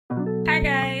Hi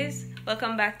guys,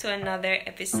 welcome back to another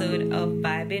episode of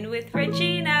Vibing with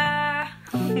Regina.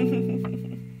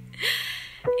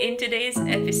 In today's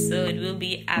episode, we'll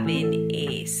be having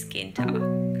a skin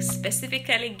talk,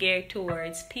 specifically geared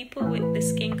towards people with the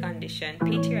skin condition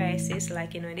Pityriasis,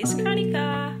 Lichenoides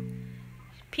Chronica,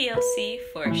 PLC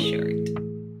for short.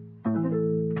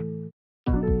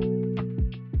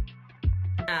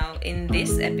 Now, in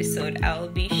this episode, I will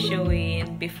be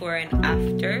showing before and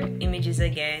after images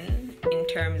again in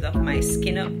terms of my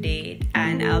skin update,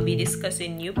 and I'll be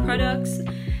discussing new products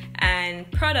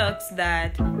and products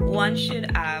that one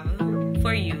should have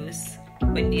for use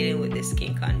when dealing with the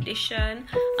skin condition,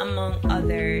 among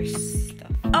other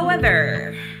stuff.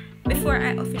 However, before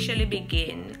I officially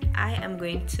begin, I am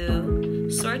going to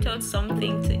sort out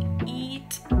something to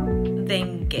eat,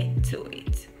 then get to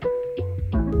it.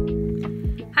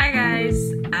 Hi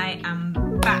guys, I am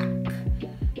back.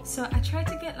 So I tried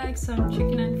to get like some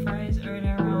chicken and fries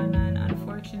earlier on, and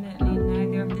unfortunately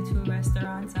neither of the two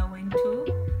restaurants I went to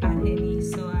had any,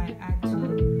 so I had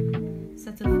to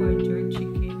settle for jerk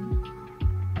chicken.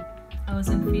 I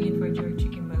wasn't feeling for jerk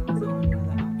chicken, but it was the only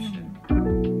other option.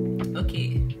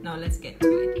 Okay, now let's get to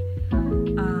it.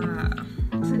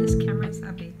 So this camera is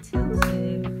a bit tilted. I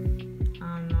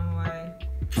don't know why,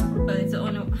 but it's the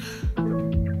only.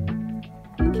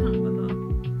 I can't bother.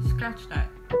 Scratch that.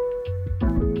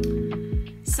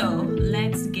 So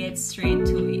let's get straight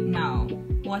to it now.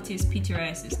 What is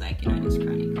Pityriasis Lichenoides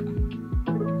Chronica?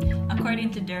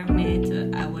 According to Dermnet,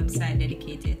 a website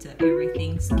dedicated to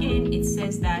everything skin, it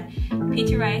says that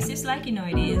Pityriasis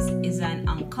lichenoides is an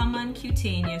uncommon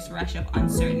cutaneous rash of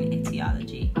uncertain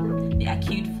etiology. The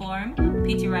acute form,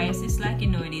 Pityriasis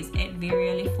lichenoides et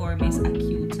varioliformis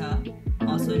acuta,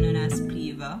 also known as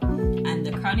pleva, and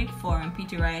the chronic form,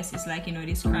 Pityriasis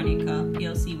lichenoides chronica,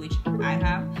 PLC, which I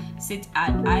have, sit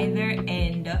at either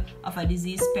end of a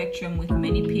disease spectrum with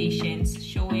many patients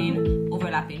showing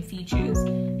overlapping features.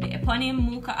 The eponym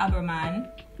Mucha-Habermann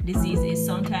disease is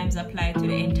sometimes applied to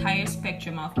the entire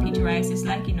spectrum of Pityriasis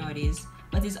lichenoides,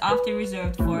 but is often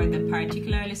reserved for the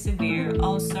particularly severe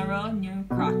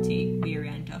ulcero-necrotic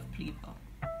variant of pleva.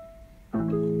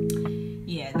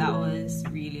 Yeah, that was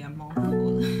really a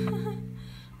mouthful.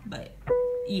 But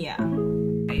yeah.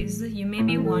 Guys, you may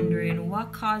be wondering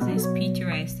what causes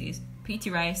Pityriasis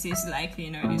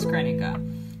lichenoides chronica.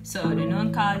 So the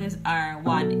known causes are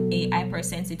 1. A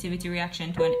hypersensitivity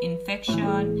reaction to an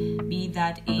infection, be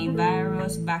that a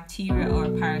virus, bacteria, or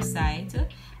parasite.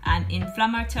 An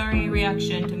inflammatory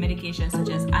reaction to medications such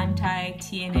as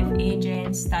anti-TNF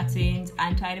agents, statins,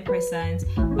 antidepressants,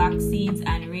 vaccines,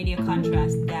 and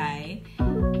radiocontrast dye.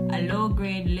 A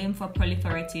low-grade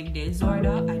lymphoproliferative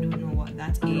disorder, I don't know what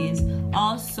that is.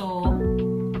 Also,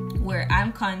 where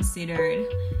I'm considered,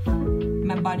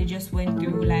 my body just went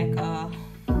through like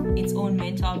its own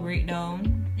mental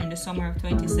breakdown in the summer of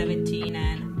 2017,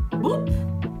 and boop,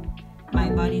 my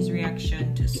body's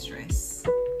reaction to stress.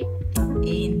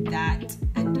 Ain't that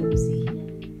a doozy?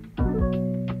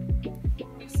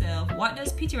 So, what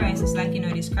does Pityriasis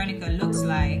lichenoides chronica looks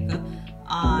like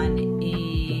on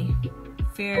a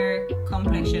fair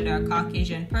complexioned or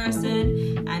Caucasian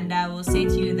person? And I will say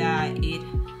to you that it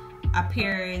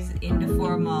appears in the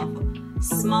form of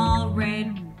small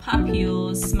red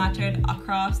papules smattered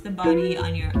across the body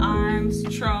on your arms,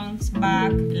 trunks,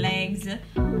 back, legs,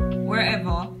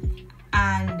 wherever,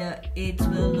 and it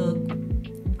will look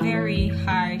very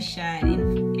harsh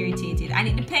and irritated, and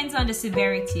it depends on the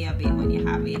severity of it when you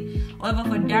have it. However,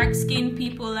 for dark skinned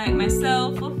people like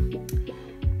myself,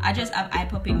 I just have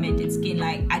hypopigmented skin.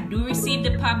 Like, I do receive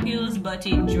the papules, but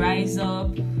it dries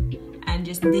up and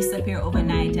just disappear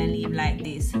overnight and leave like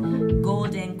this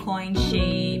golden coin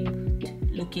shaped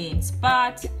looking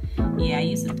spot. Yeah, I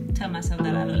used to tell myself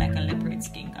that I look like a leopard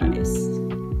skin goddess.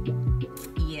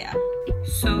 Yeah.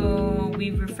 So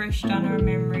we've refreshed on our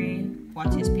memory.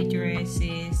 What is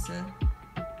Pityriasis?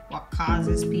 What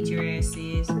causes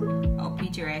Pityriasis? How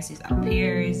Pityriasis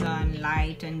appears on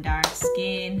light and dark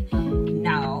skin.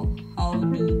 Now, how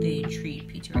do they treat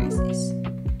Pityriasis?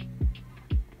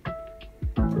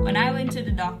 When I went to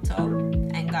the doctor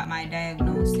and got my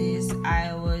diagnosis,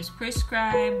 I was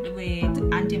prescribed with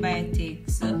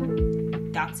antibiotics,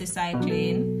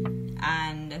 doxycycline,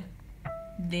 and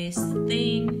this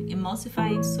thing,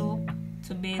 emulsifying soap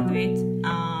to bathe with,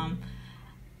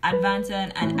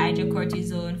 Advantan and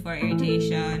hydrocortisone for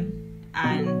irritation,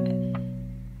 and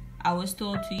I was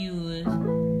told to use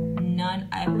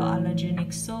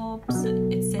non-hypoallergenic soaps,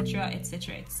 etc.,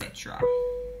 etc., etc.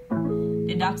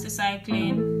 The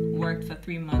doxycycline worked for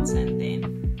 3 months and then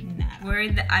nah. Where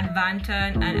the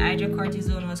Advantan and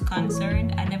hydrocortisone was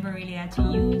concerned, I never really had to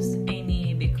use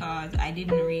any because I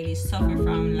didn't really suffer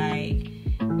from like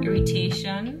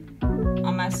irritation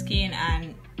on my skin,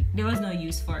 and there was no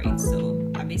use for it,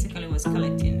 so I basically was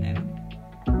collecting them.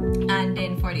 And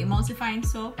then for the emulsifying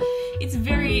soap, it's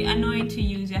very annoying to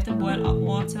use. You have to boil hot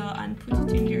water and put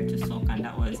it in there to soak, and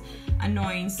that was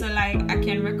annoying. So like I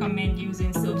can recommend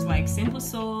using soaps like Simple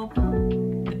Soap,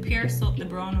 the Pear soap, the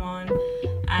brown one,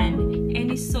 and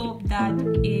any soap that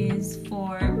is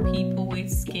for people with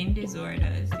skin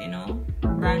disorders, you know,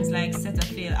 brands like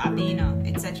Cetaphil, Aveeno,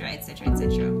 etc, etc,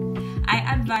 etc. I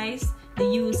advise the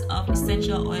use of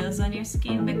essential oils on your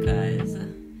skin because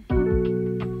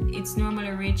it's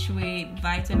normally rich with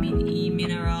vitamin E,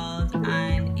 minerals,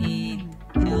 and it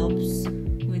helps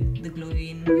with the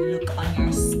glowing look on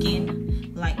your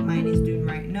skin like mine is doing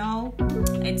right now,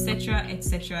 etc,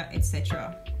 etc,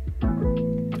 etc.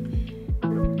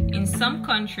 In some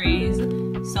countries,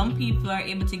 some people are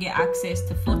able to get access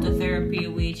to phototherapy,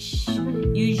 which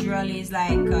usually is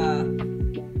like a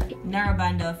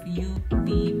narrowband of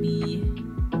UVB.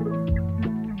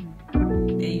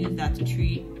 They use that to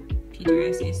treat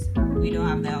Pityriasis. We don't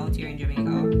have that out here in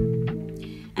Jamaica.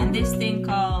 And this thing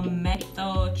called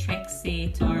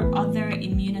methotrexate or other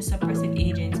immunosuppressive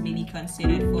agents may be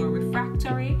considered for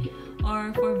refractory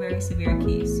or for very severe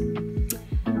case.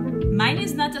 Mine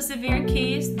is not a severe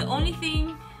case. The only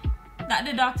thing that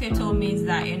the doctor told me is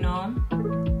that, you know,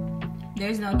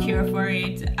 there's no cure for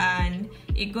it and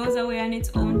it goes away on its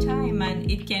own time,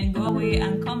 and it can go away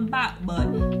and come back, but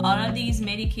all of these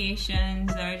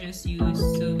medications are just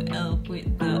used to help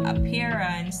with the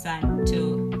appearance and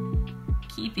to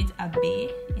keep it at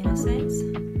bay in a sense.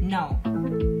 Now,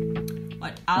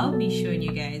 what I'll be showing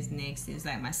you guys next is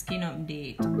like my skin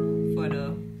update for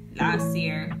the last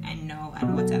year and now,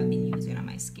 and what I've been using on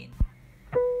my skin.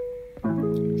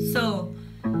 So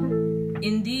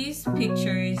in these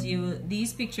pictures,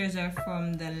 these pictures are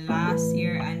from the last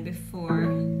year and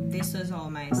before. This was how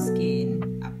my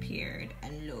skin appeared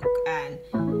and looked. And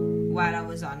while I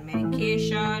was on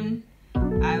medication,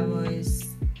 I was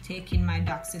taking my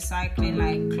doxycycline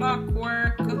like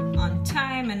clockwork on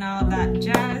time and all that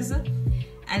jazz.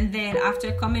 And then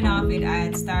after coming off it, I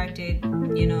had started,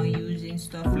 you know, using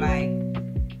stuff like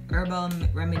herbal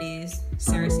remedies,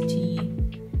 cerasee tea,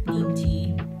 neem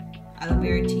tea, aloe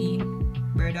vera tea,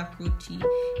 burdock root tea,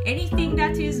 anything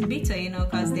that is bitter, you know,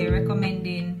 because they're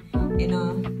recommending, you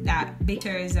know, that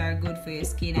bitters are good for your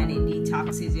skin and it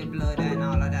detoxes your blood and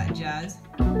all of that jazz.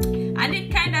 And it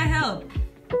kind of helped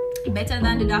better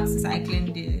than the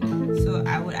doxycycline did, so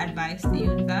I would advise to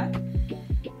use that.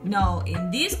 Now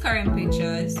in these current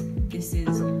pictures, this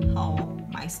is how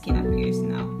my skin appears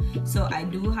now. So I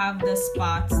do have the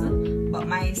spots, but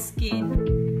my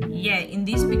skin, yeah, in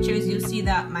these pictures you'll see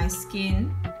that my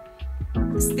skin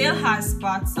still has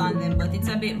spots on them, but it's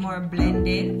a bit more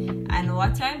blended. And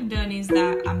what I've done is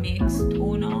that I mixed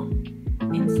toner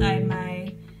inside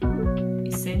my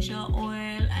essential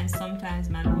oil and sometimes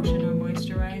my lotion or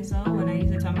moisturizer when I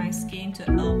use it on my skin to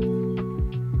help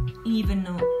even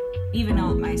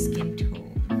out my skin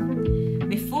tone.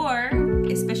 Before,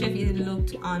 especially if you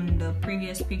looked on the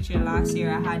previous picture last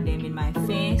year, I had them in my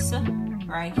face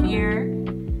right here.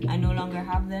 I no longer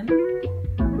have them.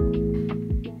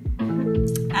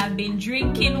 I've been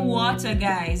drinking water,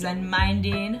 guys, and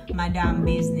minding my damn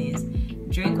business.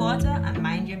 Drink water and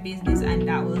mind your business, and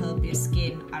that will help your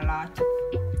skin a lot.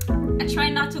 I try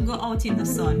not to go out in the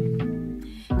sun,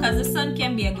 because the sun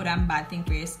can be a good and bad thing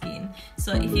for your skin.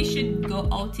 So if you should go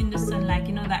out in the sun, like,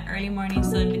 you know, that early morning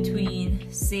sun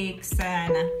between 6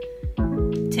 and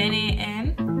 10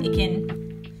 a.m., it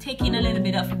can take in a little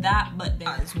bit of that. But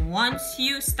once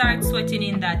you start sweating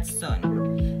in that sun,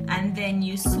 and then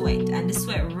you sweat, and the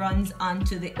sweat runs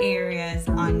onto the areas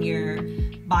on your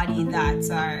body that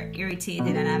are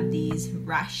irritated and have these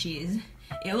rashes,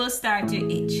 it will start to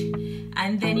itch,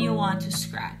 and then you want to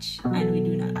scratch, and we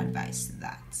do not advise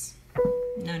that.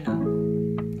 No.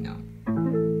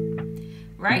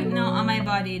 Right now on my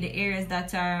body, the areas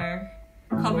that are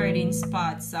covered in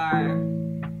spots are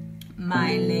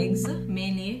my legs,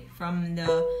 mainly from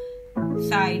the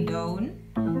thigh down.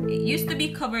 It used to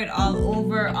be covered all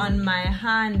over on my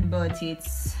hand, but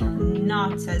it's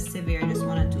not as severe, just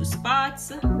 1 or 2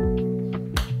 spots.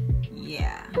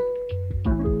 Yeah.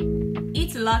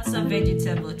 Eat lots of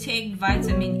vegetable, take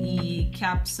vitamin E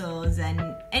capsules and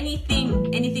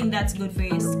anything that's good for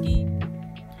your skin.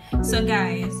 So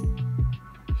guys,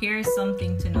 here's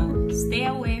something to know. Stay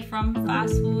away from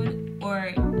fast food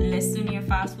or lessen your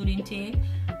fast food intake.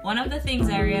 one of the things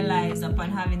I realized upon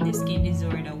having this skin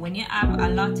disorder, when you have a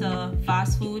lot of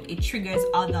fast food, it triggers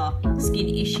other skin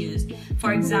issues.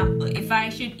 For example, if I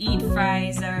should eat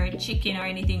fries or chicken or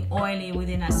anything oily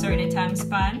within a certain time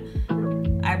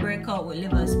span, I break out with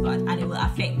liver spot, and it will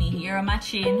affect me here on my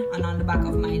chin and on the back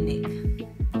of my neck.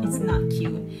 It's not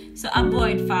cute. So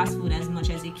avoid fast food as much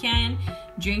as you can.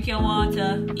 Drink your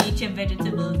water, eat your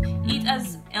vegetables, eat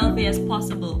as healthy as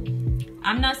possible.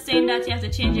 I'm not saying that you have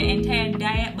to change your entire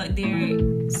diet, but there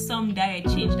is some diet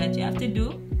change that you have to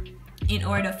do in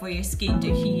order for your skin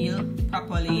to heal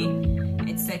properly,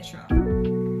 etc.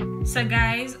 So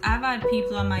guys, I've had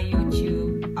people on my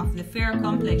YouTube of the fair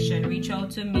complexion reach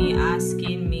out to me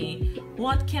asking me,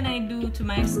 what can I do to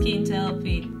my skin to help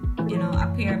it,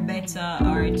 appear better,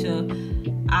 or to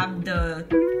have the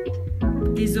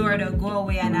disorder go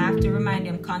away? And I have to remind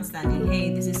them constantly,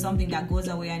 hey, this is something that goes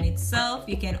away on itself.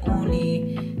 You can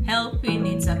only help in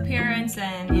its appearance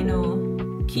and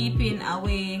keeping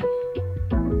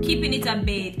it at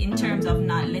bay in terms of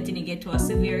not letting it get to a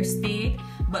severe state.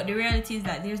 But the reality is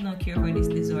that there's no cure for this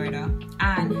disorder.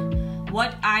 And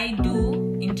what I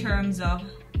do in terms of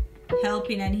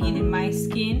helping and healing my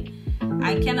skin,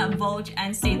 I cannot vouch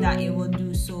and say that it will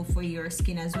do so for your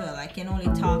skin as well. I can only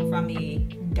talk from a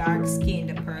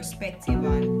dark-skinned perspective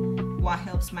on what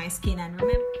helps my skin. And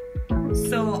remember,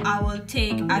 so I will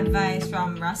take advice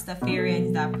from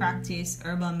Rastafarians that practice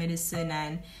herbal medicine,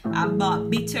 and I bought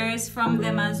bitters from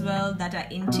them as well that I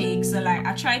intake. So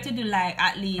I try to do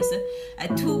at least a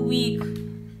 2-week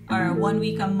or 1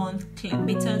 week a month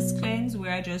bitters cleanse,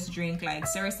 where I just drink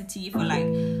Serosity tea for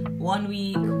 1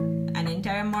 week, an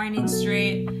entire morning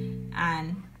straight,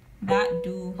 and that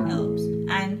helps.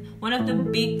 And one of the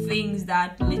big things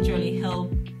that literally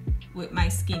help with my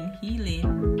skin healing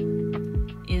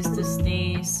is to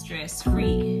stay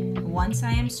stress-free. Once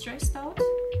I am stressed out,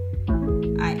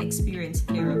 I experience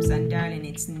flare-ups, and darling,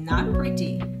 it's not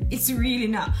pretty. It's really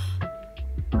not.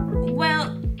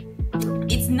 Well,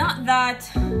 it's not that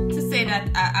to say that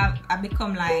I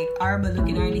become horrible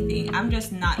looking or anything. I'm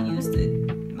just not used to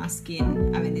my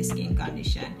skin having this skin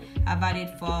condition. I've had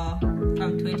it from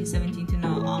 2017 to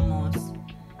now, almost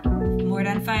more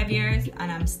than 5 years, and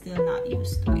I'm still not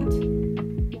used to it.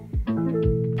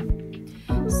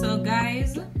 So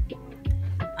guys,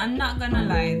 I'm not gonna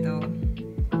lie though,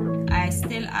 I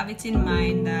still have it in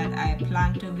mind that I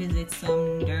plan to visit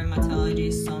some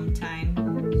dermatologist sometime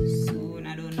soon.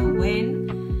 I don't know when,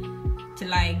 to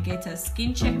get a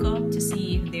skin checkup to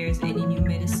see if there's any new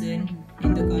medicine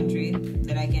in the country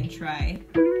that I can try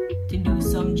to do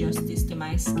some justice to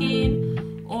my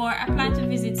skin. Or I plan to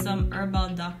visit some herbal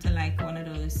doctor, one of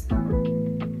those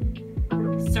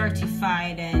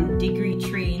certified and degree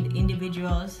trained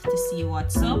individuals, to see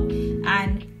what's up.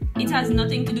 And it has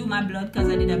nothing to do with my blood, because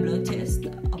I did a blood test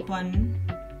upon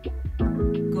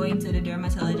going to the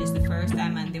dermatologist the first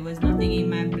time, and there was nothing in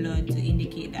my blood to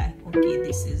indicate that, okay,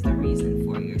 this is the reason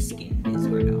for your skin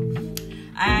disorder.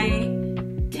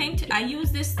 I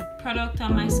use this product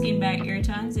on my skin by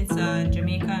Airtons. It's a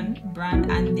Jamaican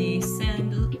brand, and they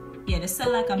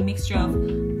sell a mixture of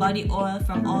body oil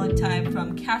from all type,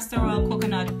 from castor oil,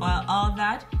 coconut oil, all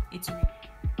that.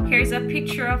 Here's a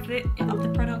picture of the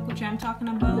product which I'm talking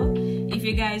about. If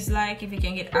you guys if you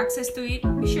can get access to it,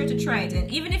 be sure to try it. And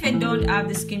even if you don't have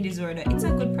the skin disorder, it's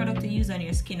a good product to use on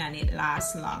your skin, and it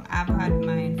lasts long. I've had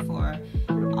mine for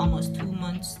almost 2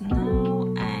 months now,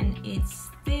 and it's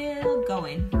still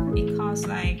going. It costs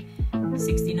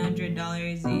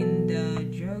 $1,600 in the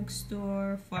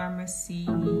drugstore, pharmacy,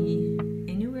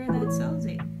 anywhere that sells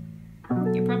it.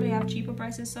 You probably have cheaper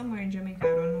prices somewhere in Jamaica,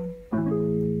 I don't know.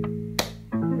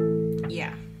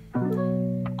 Yeah.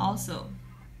 Also,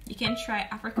 you can try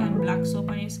African black soap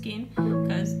on your skin,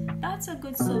 because that's a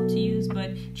good soap to use,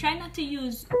 but try not to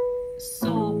use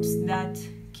soaps that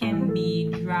can be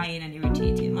drying and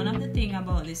irritating. One of the things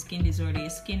about the skin disorder, your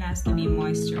skin has to be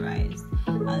moisturized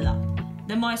a lot.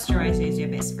 The moisturizer is your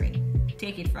best friend.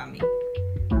 Take it from me.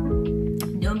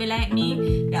 Don't be like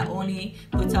me that only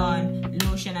put on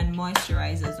lotion and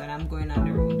moisturizers when I'm going on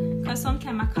the road, because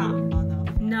sometimes I can't bother.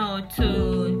 Now,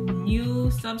 to new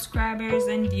subscribers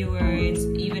and viewers,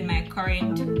 even my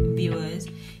current viewers,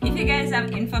 if you guys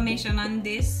have information on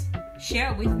this,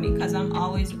 share it with me, because I'm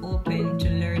always open to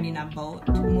learning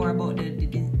more about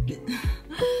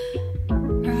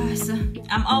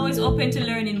I'm always open to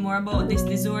learning more about this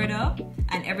disorder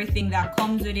and everything that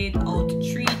comes with it, how to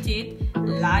treat it,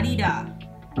 la-di-da.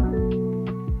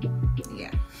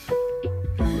 Yeah.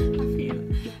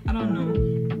 I don't know.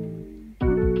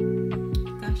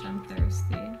 Gosh, I'm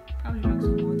thirsty. Probably drink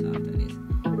some water after this.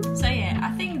 So yeah,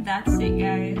 I think that's it,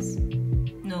 guys.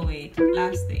 No, wait.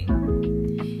 last thing.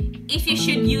 If you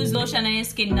should use lotion on your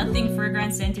skin, nothing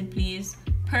fragrance scented, please.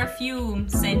 Perfume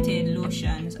scented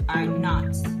lotions are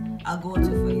not a go-to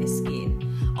for your skin.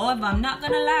 However, I'm not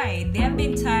gonna lie, there have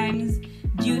been times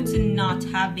due to not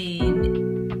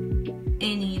having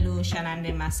any lotion and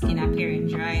then my skin appearing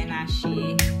dry and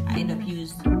ashy, I end up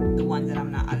using the ones that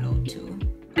I'm not allowed to.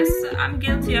 Yes, I'm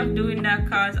guilty of doing that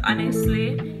because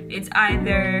honestly, it's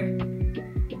either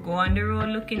go on the road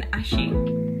looking ashy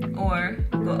or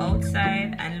go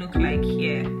outside and look like,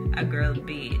 yeah, a girl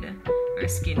bathe, her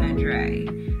skin are dry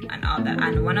and all that.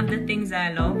 And one of the things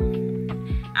I love,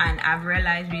 and I've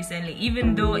realized recently,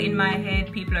 even though in my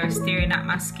head people are staring at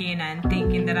my skin and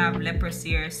thinking that I have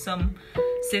leprosy or some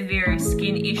severe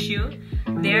skin issue,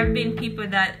 there have been people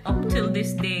that up till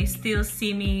this day still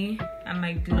see me and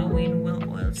my glowing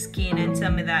well-oiled skin and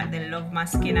tell me that they love my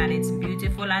skin and it's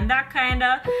beautiful, and that kind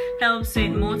of helps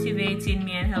with motivating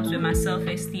me and helps with my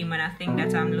self-esteem when I think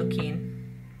that I'm looking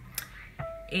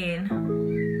in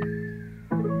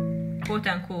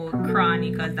quote-unquote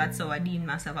crawny, because that's how I deemed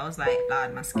myself. I was like,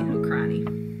 Lord, my skin look crawny,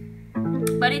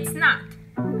 but it's not.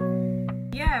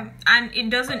 Yeah, and it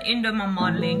doesn't hinder my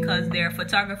modeling because there are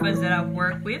photographers that I've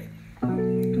worked with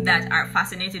that are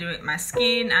fascinated with my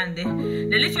skin, and they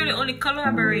literally only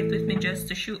collaborate with me just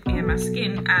to shoot me and my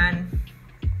skin. And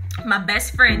my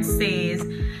best friend says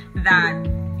that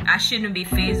I shouldn't be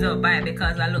phased out by it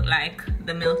because I look like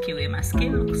the Milky Way. My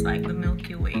skin looks like the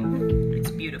Milky Way. It's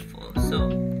beautiful. So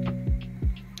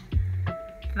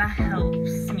that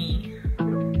helps me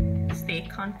stay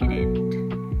confident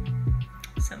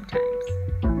sometimes.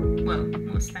 Well,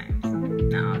 most times,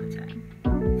 not all the time.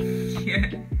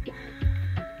 Yeah.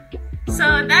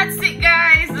 So that's it,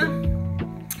 guys.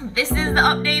 This is the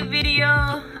update video.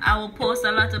 I will post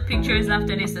a lot of pictures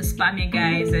after this to spam you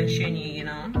guys and show you,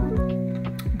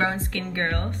 brown skin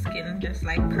girl, skin just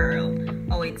like pearl.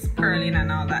 Oh, it's pearling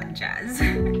and all that jazz.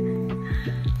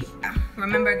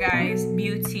 Remember, guys,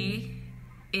 beauty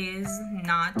is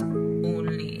not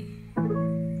only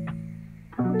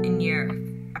in your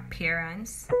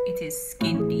appearance, it is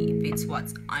skin deep. It's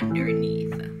what's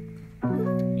underneath.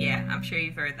 Yeah, I'm sure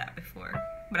you've heard that before,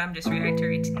 but I'm just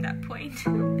reiterating that point.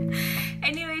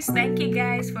 Anyways, thank you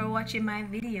guys for watching my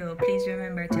video. Please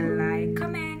remember to like,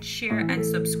 comment, share, and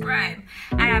subscribe.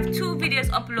 I have 2 videos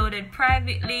uploaded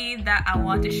privately that I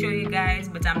want to show you guys,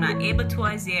 but I'm not able to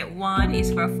as yet. One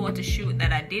is for a photo shoot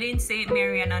that I did in St.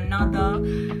 Mary, and another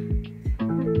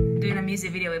doing a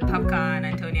music video with Popcorn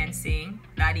and Tony and Sing,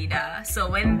 la-di-da. So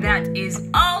when that is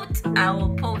out, I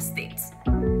will post it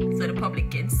so the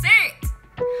public can see it.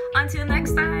 Until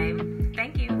next time,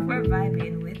 thank you for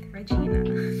vibing with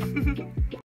Roginea.